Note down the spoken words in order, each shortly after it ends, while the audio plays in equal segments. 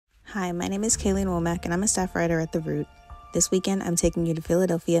Hi, my name is Kayleen Womack, and I'm a staff writer at The Root. This weekend, I'm taking you to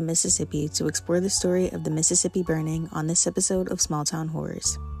Philadelphia, Mississippi to explore the story of the Mississippi burning on this episode of Small Town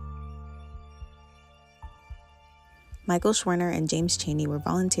Horrors. Michael Schwerner and James Chaney were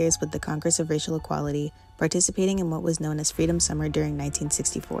volunteers with the Congress of Racial Equality, participating in what was known as Freedom Summer during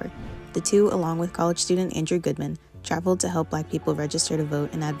 1964. The two, along with college student Andrew Goodman, traveled to help Black people register to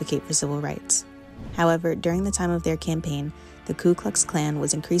vote and advocate for civil rights. However, during the time of their campaign, the Ku Klux Klan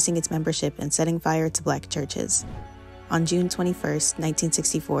was increasing its membership and setting fire to Black churches. On June 21,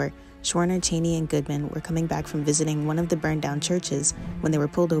 1964, Schwerner, Chaney, and Goodman were coming back from visiting one of the burned-down churches when they were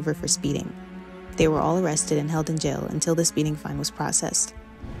pulled over for speeding. They were all arrested and held in jail until the speeding fine was processed.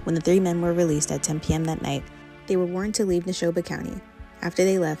 When the three men were released at 10 p.m. that night, they were warned to leave Neshoba County. After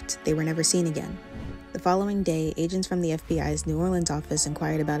they left, they were never seen again. The following day, agents from the FBI's New Orleans office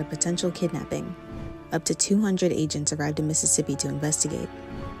inquired about a potential kidnapping. Up to 200 agents arrived in Mississippi to investigate.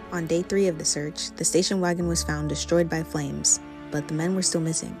 On day 3 of the search, the station wagon was found destroyed by flames, but the men were still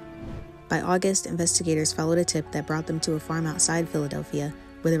missing. By August, investigators followed a tip that brought them to a farm outside Philadelphia,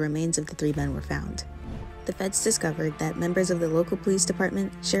 where the remains of the 3 men were found. The feds discovered that members of the local police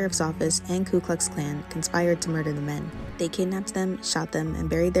department, sheriff's office, and Ku Klux Klan conspired to murder the men. They kidnapped them, shot them, and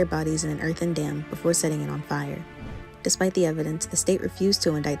buried their bodies in an earthen dam before setting it on fire. Despite the evidence, the state refused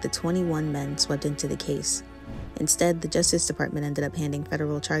to indict the 21 men swept into the case. Instead, the Justice Department ended up handing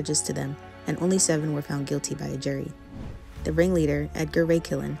federal charges to them, and only 7 were found guilty by a jury. The ringleader, Edgar Ray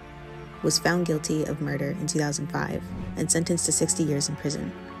Killen, was found guilty of murder in 2005 and sentenced to 60 years in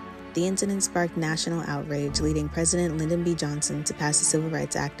prison. The incident sparked national outrage, leading President Lyndon B. Johnson to pass the Civil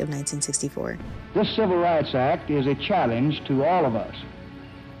Rights Act of 1964. This Civil Rights Act is a challenge to all of us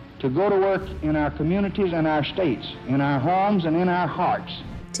to go to work in our communities and our states, in our homes and in our hearts.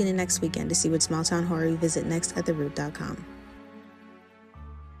 Tune in next weekend to see what small town horror we visit next at theroot.com.